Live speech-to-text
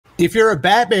If you're a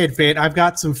Batman fan, I've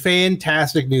got some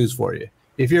fantastic news for you.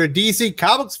 If you're a DC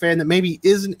Comics fan that maybe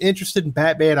isn't interested in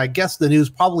Batman, I guess the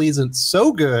news probably isn't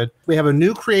so good. We have a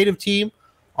new creative team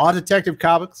on Detective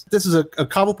Comics. This is a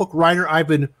comic book writer I've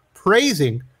been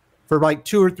praising for like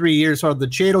 2 or 3 years on the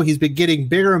channel. He's been getting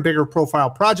bigger and bigger profile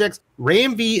projects.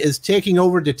 Ram V is taking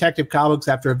over Detective Comics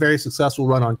after a very successful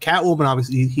run on Catwoman.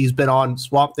 Obviously, he's been on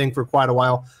Swamp Thing for quite a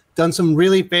while. Done some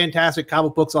really fantastic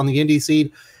comic books on the indie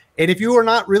scene. And if you are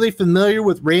not really familiar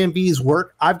with Ram V's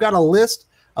work, I've got a list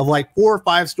of like 4 or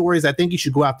 5 stories I think you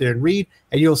should go out there and read.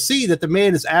 And you'll see that the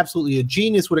man is absolutely a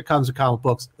genius when it comes to comic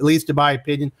books, at least in my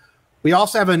opinion. We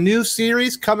also have a new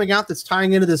series coming out that's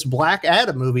tying into this Black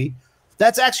Adam movie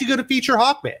that's actually going to feature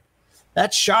Hawkman.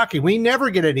 That's shocking. We never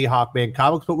get any Hawkman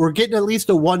comics, but we're getting at least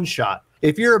a one-shot.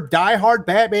 If you're a diehard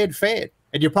Batman fan,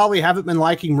 and you probably haven't been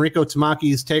liking Mariko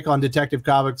Tamaki's take on Detective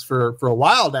Comics for a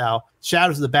while now,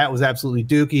 Shadows of the Bat was absolutely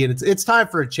dookie, and it's time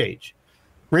for a change.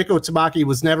 Mariko Tamaki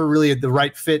was never really the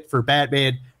right fit for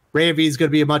Batman. Ram V is going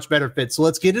to be a much better fit. So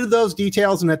let's get into those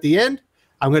details, and at the end,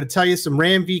 I'm going to tell you some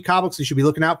Ram V comics you should be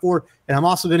looking out for, and I'm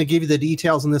also going to give you the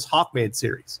details in this Hawkman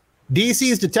series.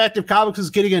 DC's Detective Comics is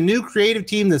getting a new creative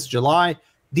team this July.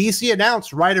 DC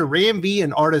announced writer Ram V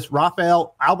and artist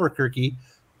Rafael Albuquerque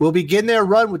will begin their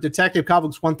run with Detective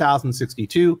Comics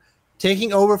 1062,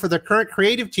 taking over for the current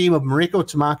creative team of Mariko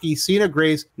Tamaki, Sina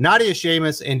Grace, Nadia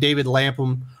Seamus, and David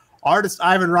Lapham. Artist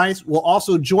Ivan Reis will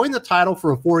also join the title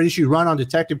for a 4-issue run on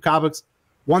Detective Comics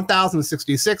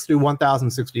 1066 through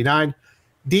 1069.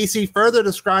 DC further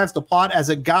describes the plot as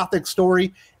a gothic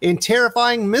story and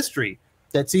terrifying mystery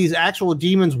that sees actual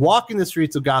demons walking the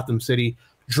streets of Gotham City,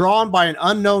 drawn by an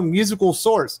unknown musical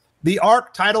source. The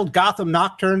arc, titled Gotham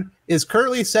Nocturne, is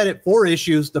currently set at 4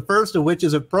 issues, the first of which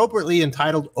is appropriately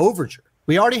entitled Overture.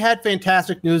 We already had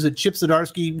fantastic news that Chip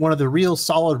Zdarsky, one of the real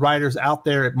solid writers out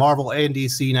there at Marvel and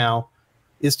DC now,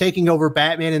 is taking over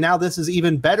Batman, and now this is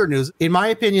even better news. In my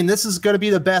opinion, this is going to be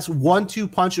the best 1-2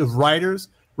 punch of writers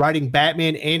writing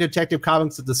Batman and Detective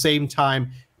Comics at the same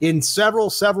time in several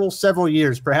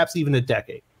years, perhaps even a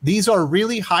decade. These are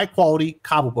really high-quality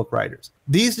comic book writers.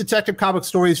 These Detective Comics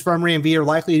stories from Ram V are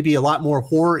likely to be a lot more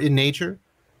horror in nature.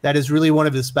 That is really one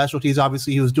of his specialties.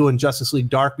 Obviously, he was doing Justice League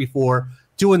Dark before,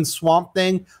 doing Swamp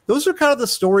Thing. Those are kind of the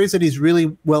stories that he's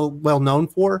really well known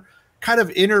for. Kind of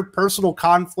interpersonal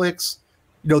conflicts.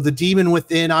 You know, the demon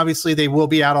within, obviously, they will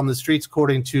be out on the streets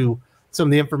according to some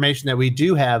of the information that we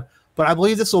do have. But I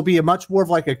believe this will be a much more of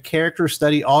like a character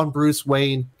study on Bruce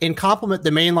Wayne and complement the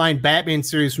mainline Batman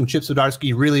series from Chip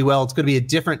Zdarsky really well. It's going to be a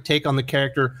different take on the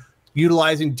character,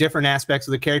 utilizing different aspects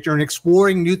of the character and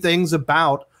exploring new things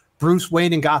about Bruce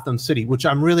Wayne in Gotham City, which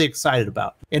I'm really excited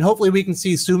about. And hopefully we can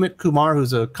see Sumit Kumar,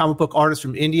 who's a comic book artist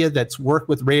from India that's worked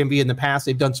with Ram V in the past.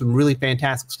 They've done some really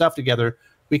fantastic stuff together.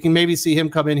 We can maybe see him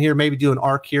come in here, maybe do an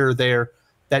arc here or there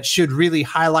that should really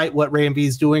highlight what Ram V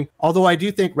is doing. Although I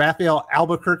do think Rafael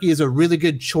Albuquerque is a really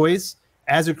good choice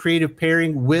as a creative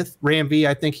pairing with Ram V.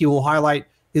 I think he will highlight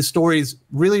his stories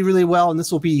really well, and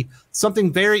this will be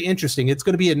something very interesting. It's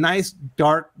going to be a nice,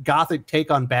 dark, gothic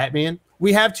take on Batman.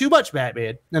 We have too much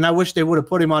Batman, and I wish they would have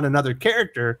put him on another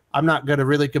character. I'm not going to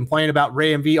really complain about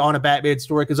Ram V on a Batman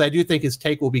story because I do think his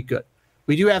take will be good.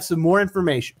 We do have some more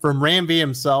information from Ram V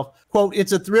himself. Quote,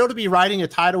 "It's a thrill to be writing a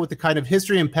title with the kind of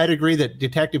history and pedigree that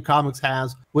Detective Comics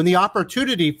has. When the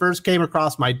opportunity first came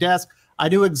across my desk, I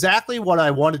knew exactly what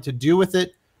I wanted to do with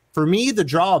it. For me, the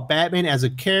draw of Batman as a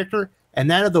character and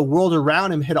that of the world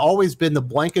around him had always been the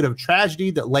blanket of tragedy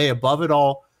that lay above it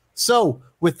all. So,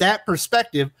 with that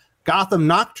perspective, Gotham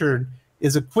Nocturne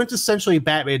is a quintessentially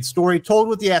Batman story told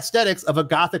with the aesthetics of a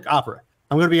Gothic opera."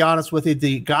 I'm going to be honest with you,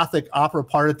 the Gothic opera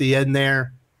part at the end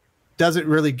there doesn't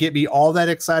really get me all that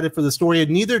excited for the story,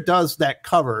 and neither does that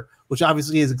cover, which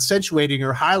obviously is accentuating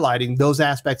or highlighting those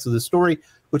aspects of the story,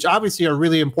 which obviously are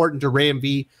really important to Ram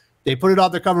V. They put it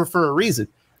on the cover for a reason.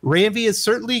 Ram V has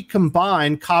certainly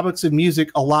combined comics and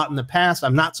music a lot in the past.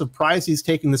 I'm not surprised he's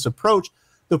taking this approach.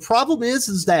 The problem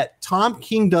is that Tom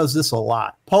King does this a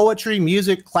lot. Poetry,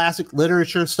 music, classic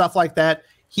literature, stuff like that.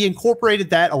 He incorporated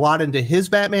that a lot into his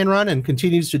Batman run and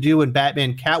continues to do in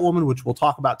Batman Catwoman, which we'll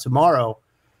talk about tomorrow.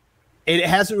 It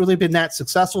hasn't really been that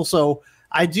successful, so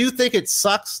I do think it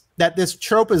sucks that this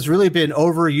trope has really been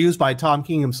overused by Tom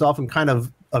King himself and kind of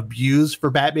abused for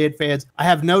Batman fans. I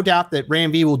have no doubt that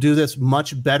Ram V will do this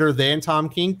much better than Tom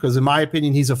King because, in my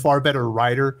opinion, he's a far better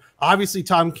writer. Obviously,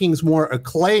 Tom King's more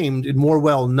acclaimed and more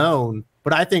well-known,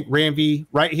 but I think Ram V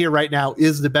right here, right now,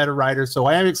 is the better writer. So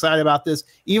I am excited about this,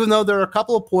 even though there are a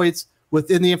couple of points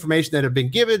within the information that have been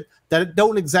given that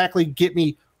don't exactly get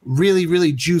me really,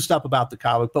 really juiced up about the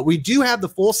comic. But we do have the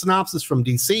full synopsis from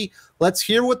DC. Let's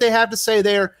hear what they have to say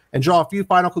there and draw a few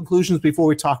final conclusions before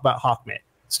we talk about Hawkman.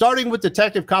 Starting with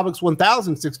Detective Comics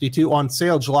 1062 on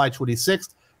sale July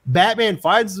 26th, Batman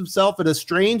finds himself in a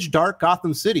strange, dark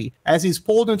Gotham City as he's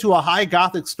pulled into a high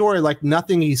Gothic story like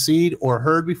nothing he's seen or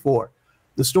heard before.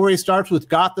 The story starts with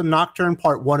Gotham Nocturne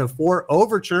Part 1 of 4,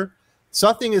 Overture.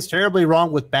 Something is terribly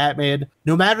wrong with Batman.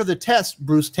 No matter the test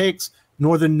Bruce takes,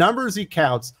 nor the numbers he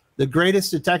counts, the greatest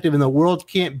detective in the world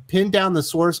can't pin down the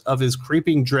source of his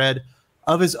creeping dread,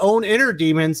 of his own inner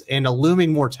demons, and a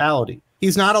looming mortality.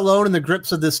 He's not alone in the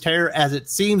grips of this terror, as it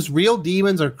seems real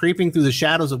demons are creeping through the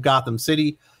shadows of Gotham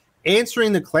City,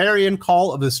 answering the clarion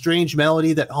call of a strange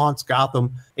melody that haunts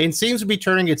Gotham and seems to be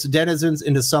turning its denizens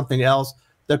into something else.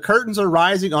 The curtains are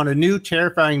rising on a new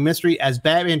terrifying mystery as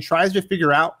Batman tries to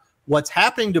figure out what's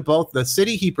happening to both the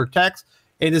city he protects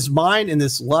and his mind in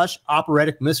this lush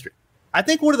operatic mystery. I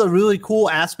think one of the really cool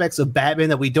aspects of Batman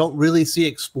that we don't really see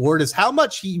explored is how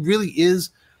much he really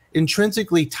is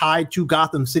intrinsically tied to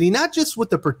Gotham City, not just with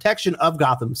the protection of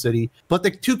Gotham City, but the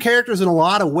two characters in a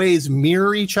lot of ways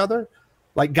mirror each other.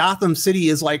 Like Gotham City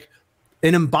is like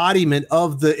an embodiment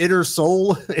of the inner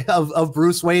soul of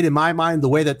Bruce Wayne, in my mind, the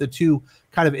way that the two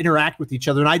kind of interact with each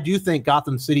other. And I do think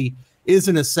Gotham City is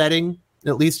in a setting,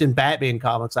 at least in Batman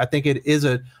comics, I think it is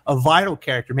a vital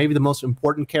character, maybe the most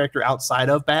important character outside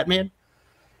of Batman.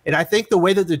 And I think the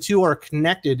way that the two are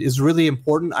connected is really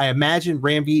important. I imagine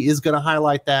Ram V is going to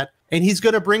highlight that. And he's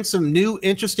going to bring some new,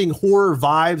 interesting horror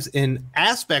vibes and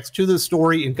aspects to the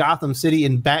story in Gotham City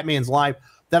in Batman's life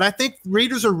that I think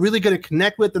readers are really going to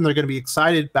connect with and they're going to be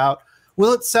excited about.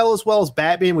 Will it sell as well as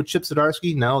Batman with Chip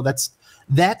Zdarsky? No, that's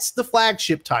the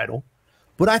flagship title.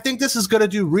 But I think this is going to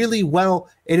do really well,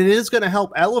 and it is going to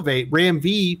help elevate Ram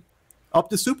V up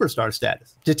to superstar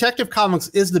status. Detective Comics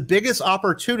is the biggest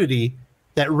opportunity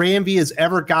that Ram V has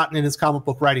ever gotten in his comic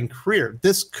book writing career.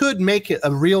 This could make it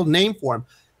a real name for him.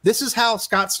 This is how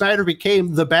Scott Snyder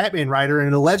became the Batman writer,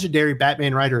 and a legendary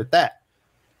Batman writer at that.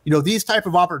 You know, these type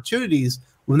of opportunities,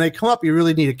 when they come up, you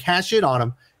really need to cash in on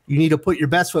them. You need to put your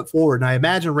best foot forward. And I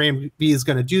imagine Ram V is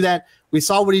going to do that. We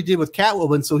saw what he did with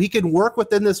Catwoman, so he can work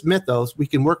within this mythos. We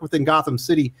can work within Gotham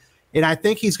City. And I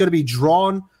think he's going to be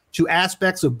drawn to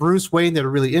aspects of Bruce Wayne that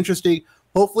are really interesting.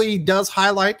 Hopefully he does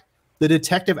highlight the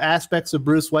detective aspects of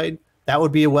Bruce Wayne. That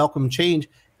would be a welcome change.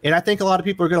 And I think a lot of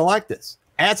people are going to like this.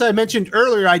 As I mentioned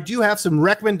earlier, I do have some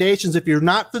recommendations. If you're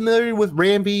not familiar with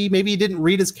Ram V, maybe you didn't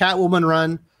read his Catwoman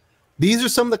run, these are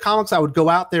some of the comics I would go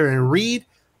out there and read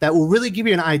that will really give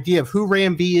you an idea of who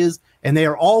Ram V is, and they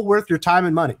are all worth your time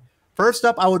and money. First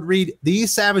up, I would read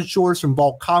These Savage Shores from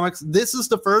Vault Comics. This is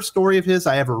the first story of his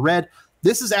I ever read.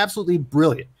 This is absolutely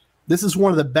brilliant. This is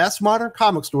one of the best modern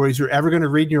comic stories you're ever going to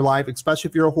read in your life, especially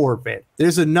if you're a horror fan.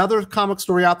 There's another comic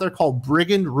story out there called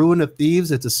Brigand, Ruin of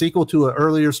Thieves. It's a sequel to an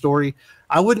earlier story.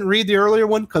 I wouldn't read the earlier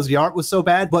one because the art was so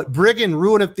bad, but Brigand,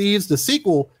 Ruin of Thieves, the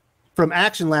sequel from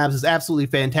Action Labs, is absolutely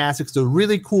fantastic. It's a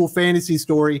really cool fantasy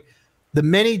story. The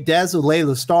Many Deaths of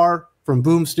Layla Starr from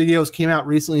Boom Studios came out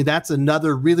recently. That's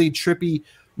another really trippy,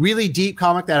 really deep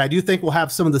comic that I do think will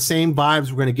have some of the same vibes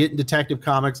we're going to get in Detective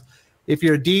Comics. If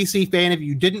you're a DC fan, if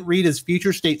you didn't read his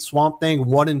Future State Swamp Thing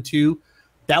 1 and 2,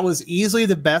 that was easily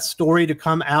the best story to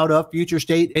come out of Future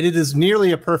State, and it is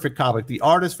nearly a perfect comic. The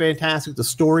art is fantastic. The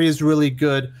story is really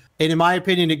good. And in my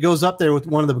opinion, it goes up there with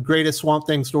one of the greatest Swamp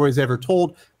Thing stories ever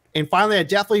told. And finally, I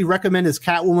definitely recommend his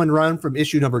Catwoman run from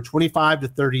issue number 25 to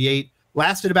 38.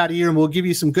 Lasted about a year, and we'll give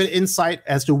you some good insight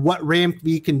as to what Ram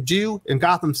V can do in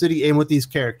Gotham City and with these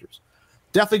characters.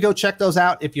 Definitely go check those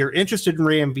out if you're interested in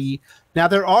Ram V. Now,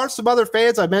 there are some other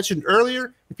fans I mentioned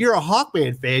earlier. If you're a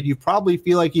Hawkman fan, you probably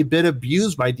feel like you've been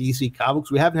abused by DC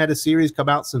Comics. We haven't had a series come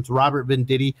out since Robert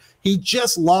Venditti. He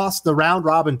just lost the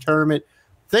round-robin tournament.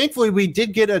 Thankfully, we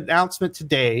did get an announcement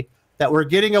today that we're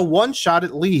getting a one-shot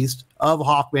at least of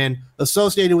Hawkman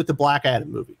associated with the Black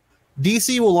Adam movie.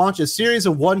 DC will launch a series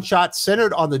of one-shots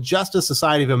centered on the Justice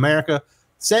Society of America,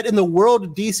 set in the world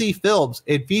of DC films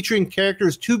and featuring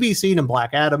characters to be seen in Black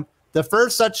Adam. The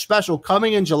first such special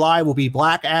coming in July will be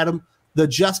Black Adam, the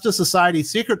Justice Society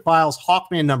Secret Files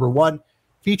Hawkman #1,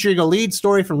 featuring a lead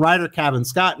story from writer Kevin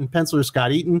Scott and penciler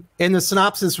Scott Eaton. And the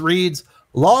synopsis reads,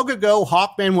 long ago,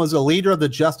 Hawkman was a leader of the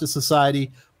Justice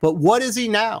Society, but what is he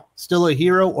now? Still a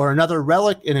hero or another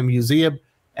relic in a museum?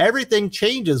 Everything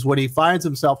changes when he finds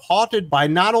himself haunted by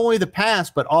not only the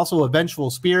past, but also a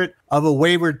vengeful spirit of a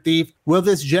wayward thief. Will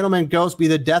this gentleman ghost be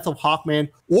the death of Hawkman,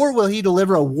 or will he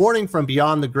deliver a warning from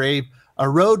beyond the grave? A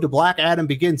road to Black Adam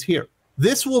begins here.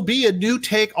 This will be a new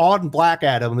take on Black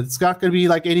Adam. It's not going to be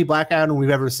like any Black Adam we've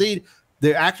ever seen.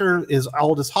 The actor is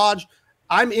Aldous Hodge.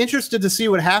 I'm interested to see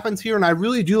what happens here, and I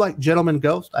really do like Gentleman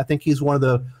Ghost. I think he's one of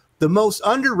the most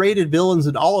underrated villains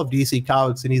in all of DC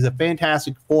Comics, and he's a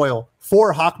fantastic foil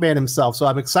for Hawkman himself. So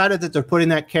I'm excited that they're putting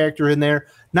that character in there.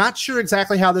 Not sure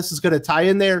exactly how this is going to tie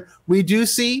in there. We do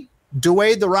see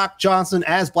Dwayne "The Rock" Johnson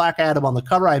as Black Adam on the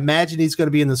cover. I imagine he's going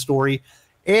to be in the story.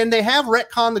 And they have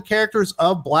retconned the characters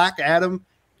of Black Adam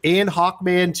and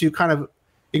Hawkman to kind of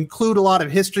include a lot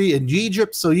of history in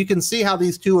Egypt. So you can see how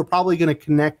these two are probably going to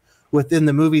connect within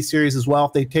the movie series as well.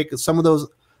 If they take some of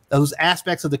those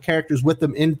aspects of the characters with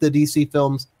them into the DC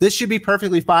films, this should be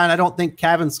perfectly fine. I don't think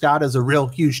Kevin Scott is a real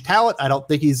huge talent. I don't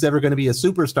think he's ever going to be a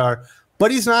superstar, but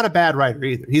he's not a bad writer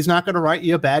either. He's not going to write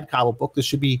you a bad comic book. This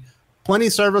should be plenty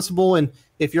serviceable. And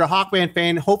if you're a Hawkman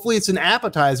fan, hopefully it's an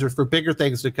appetizer for bigger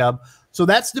things to come. So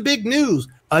that's the big news.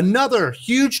 Another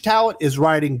huge talent is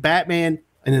writing Batman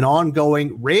in an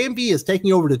ongoing. Ram V is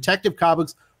taking over Detective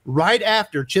Comics right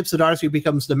after Chip Zdarsky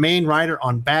becomes the main writer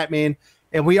on Batman.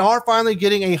 And we are finally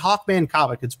getting a Hawkman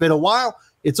comic. It's been a while.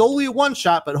 It's only a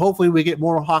one-shot, but hopefully we get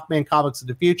more Hawkman comics in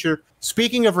the future.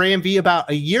 Speaking of Ram V, about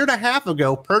a year and a half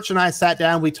ago, Perch and I sat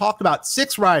down. We talked about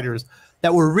 6 writers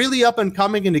that were really up and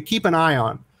coming and to keep an eye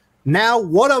on. Now,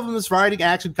 one of them is writing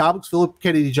Action Comics, Philip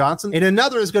Kennedy Johnson, and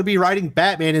another is going to be writing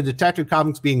Batman and Detective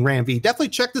Comics, being Ram V. Definitely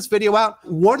check this video out.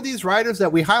 One of these writers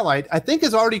that we highlight, I think,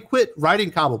 has already quit writing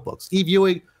comic books, Steve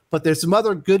Ewing, but there's some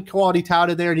other good quality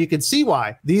talent in there, and you can see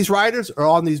why these writers are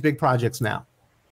on these big projects now.